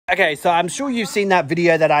Okay, so I'm sure you've seen that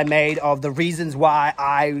video that I made of the reasons why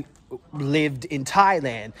I lived in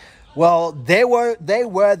Thailand. Well, they were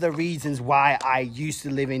the reasons why I used to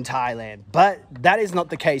live in Thailand, but that is not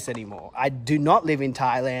the case anymore. I do not live in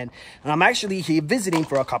Thailand, and I'm actually here visiting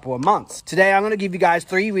for a couple of months. Today, I'm going to give you guys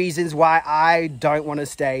 3 reasons why I don't want to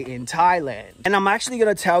stay in Thailand. And I'm actually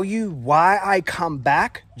going to tell you why I come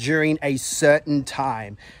back during a certain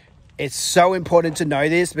time. It's so important to know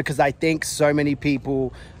this because I think so many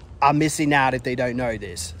people are missing out if they don't know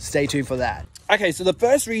this. Stay tuned for that. Okay, so the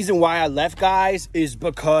first reason why I left, guys, is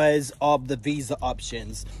because of the visa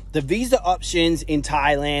options. The visa options in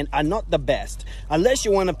Thailand are not the best, unless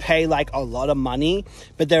you want to pay like a lot of money.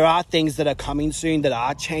 But there are things that are coming soon that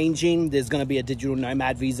are changing. There's going to be a digital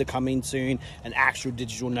nomad visa coming soon, an actual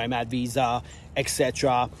digital nomad visa,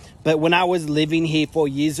 etc. But when I was living here 4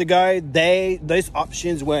 years ago, those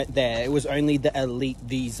options weren't there. It was only the elite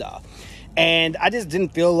visa. And I just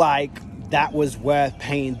didn't feel like that was worth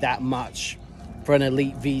paying that much for an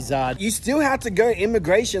elite visa. You still have to go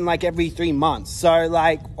immigration like every 3 months. So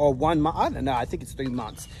like, or 1 month, I don't know, I think it's 3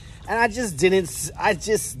 months. And I just didn't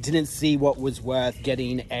see what was worth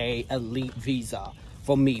getting a elite visa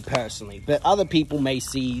for me personally. But other people may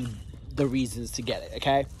see the reasons to get it,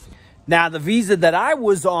 okay? Now, the visa that I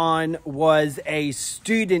was on was a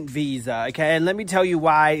student visa, okay? And let me tell you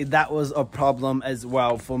why that was a problem as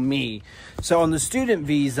well for me. So on the student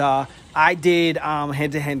visa, I did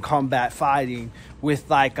hand-to-hand combat fighting with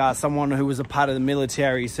like someone who was a part of the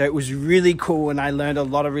military. So it was really cool and I learned a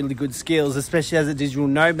lot of really good skills, especially as a digital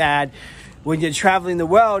nomad. When you're traveling the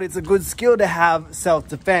world, it's a good skill to have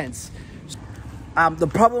self-defense. The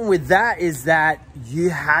problem with that is that you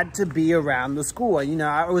had to be around the school. You know,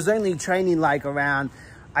 I was only training like around,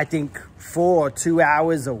 I think, 4 or 2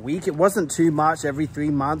 hours a week. It wasn't too much. Every 3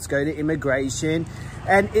 months, go to immigration.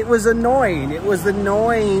 And it was annoying. It was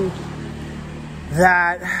annoying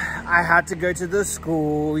that I had to go to the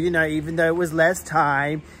school, you know, even though it was less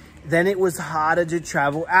time. Then it was harder to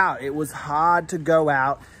travel out. It was hard to go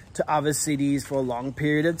out to other cities for a long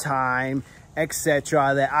period of time,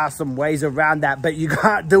 etc. There are some ways around that, but you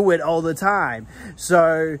can't do it all the time.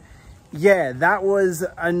 So yeah, that was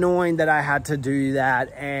annoying that I had to do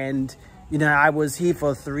that. And you know, I was here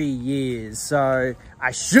for 3 years, so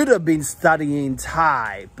I should have been studying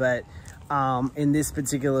Thai, but in this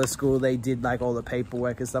particular school they did like all the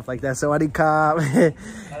paperwork and stuff like that. So I did come.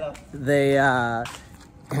 They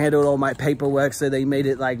handled all my paperwork, so they made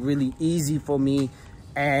it like really easy for me.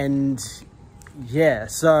 And yeah,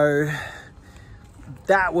 so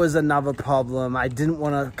that was another problem. I didn't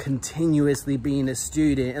want to continuously being a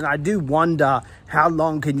student. And I do wonder, how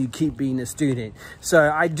long can you keep being a student?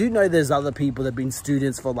 So I do know there's other people that have been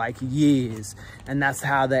students for like years. And that's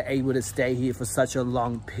how they're able to stay here for such a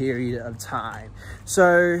long period of time.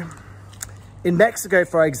 So in Mexico,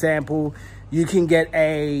 for example, you can get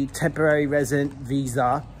a temporary resident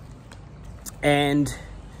visa. And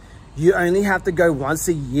you only have to go once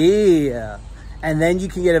a year. And then you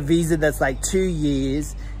can get a visa that's like 2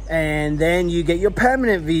 years, and then you get your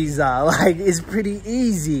permanent visa. Like, it's pretty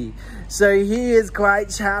easy. So here is quite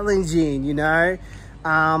challenging, you know.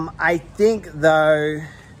 I think though,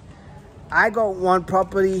 I got 1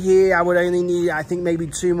 property here. I would only need, I think, maybe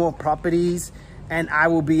 2 more properties, and I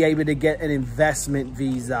will be able to get an investment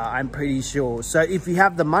visa, I'm pretty sure. So if you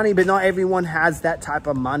have the money, but not everyone has that type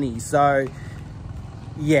of money. So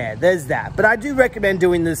yeah, there's that. But I do recommend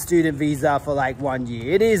doing the student visa for like 1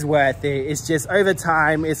 year. It is worth it. It's just over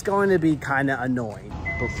time, it's going to be kind of annoying.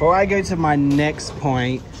 Before I go to my next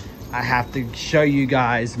point, I have to show you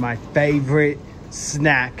guys my favorite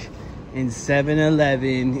snack in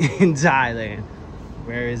 7-Eleven in Thailand.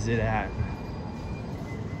 Where is it at?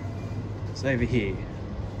 It's over here.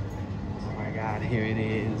 Oh my God, here it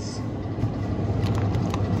is.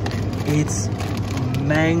 It's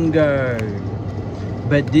mango.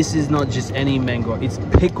 But this is not just any mango, it's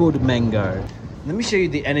pickled mango. Let me show you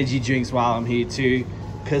the energy drinks while I'm here too,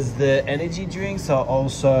 because the energy drinks are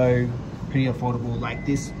also pretty affordable. Like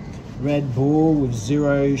this Red Bull with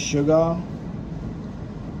 0 sugar.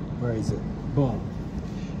 Where is it? Boom.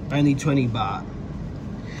 Only 20 baht.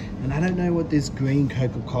 And I don't know what this green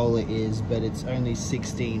Coca-Cola is, but it's only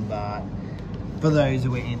 16 baht. For those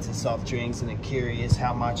who are into soft drinks and are curious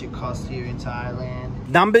how much it costs here in Thailand.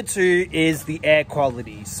 Number 2 is the air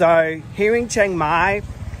quality. So here in Chiang Mai,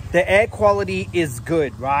 the air quality is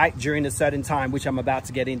good, right? During a certain time, which I'm about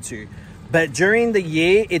to get into. But during the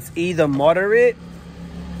year, it's either moderate,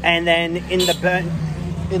 and then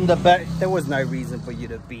there was no reason for you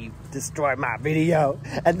to destroy my video.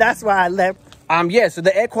 And that's why I left. Yeah, so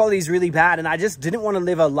the air quality is really bad, and I just didn't want to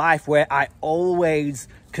live a life where I always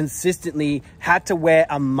consistently had to wear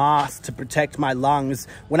a mask to protect my lungs.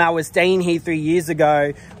 When I was staying here 3 years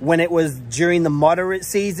ago, when it was during the moderate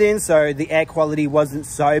season, so the air quality wasn't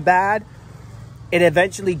so bad, it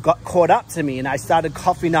eventually got caught up to me and I started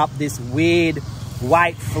coughing up this weird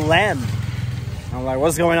white phlegm. I'm like,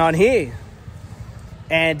 what's going on here?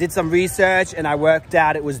 And did some research and I worked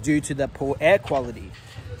out it was due to the poor air quality.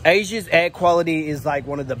 Asia's air quality is like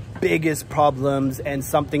one of the biggest problems and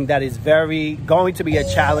something that is going to be a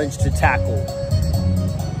challenge to tackle.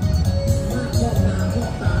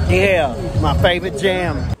 Yeah, my favorite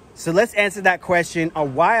jam. So let's answer that question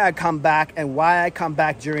of why I come back and why I come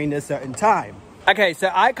back during a certain time. Okay, so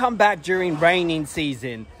I come back during raining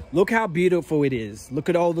season. Look how beautiful it is. Look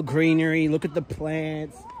at all the greenery, look at the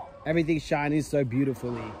plants. Everything's shining so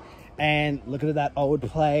beautifully. And look at that old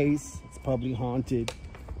place. It's probably haunted.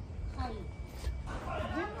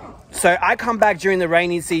 So I come back during the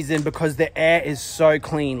rainy season because the air is so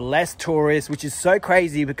clean, less tourists, which is so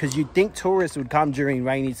crazy because you'd think tourists would come during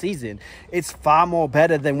rainy season. It's far more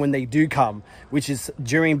better than when they do come, which is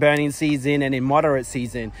during burning season and in moderate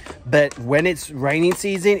season. But when it's raining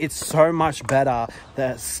season, it's so much better.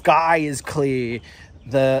 The sky is clear.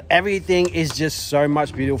 Everything is just so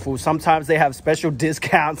much beautiful. Sometimes they have special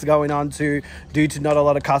discounts going on too, due to not a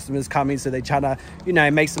lot of customers coming, so they're trying to, you know,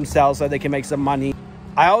 make some sales so they can make some money.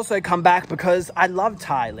 I also come back because I love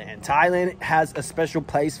Thailand. Thailand has a special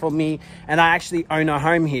place for me and I actually own a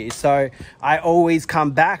home here. So I always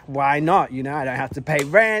come back. Why not? You know, I don't have to pay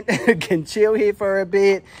rent, can chill here for a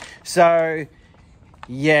bit. So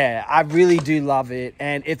yeah, I really do love it.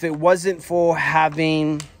 And if it wasn't for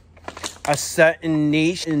having a certain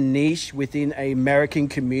niche within an American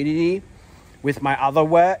community with my other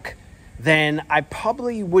work, then I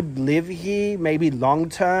probably would live here maybe long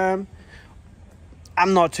term.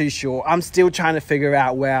 I'm not too sure. I'm still trying to figure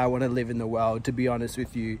out where I want to live in the world, to be honest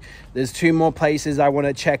with you. There's 2 more places I want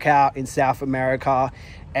to check out in South America,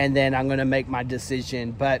 and then I'm going to make my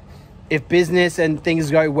decision. But if business and things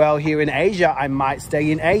go well here in Asia, I might stay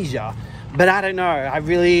in Asia. But I don't know.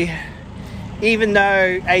 Even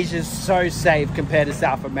though Asia's so safe compared to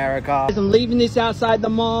South America. I'm leaving this outside the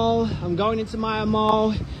mall. I'm going into my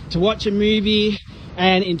mall to watch a movie,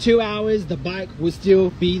 and in 2 hours, the bike will still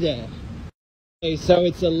be there. Okay, so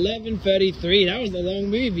it's 11:33. That was a long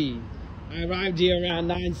movie. I arrived here around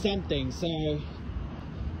 9 something, so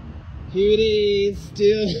here it is,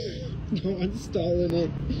 still no one's stolen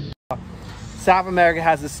it. South America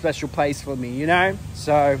has a special place for me, you know?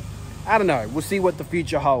 So, I don't know, we'll see what the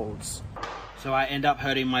future holds. So I end up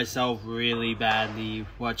hurting myself really badly.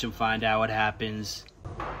 Watch and find out what happens.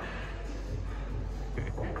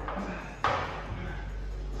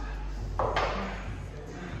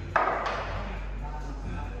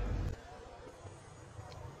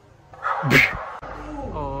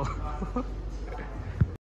 Oh.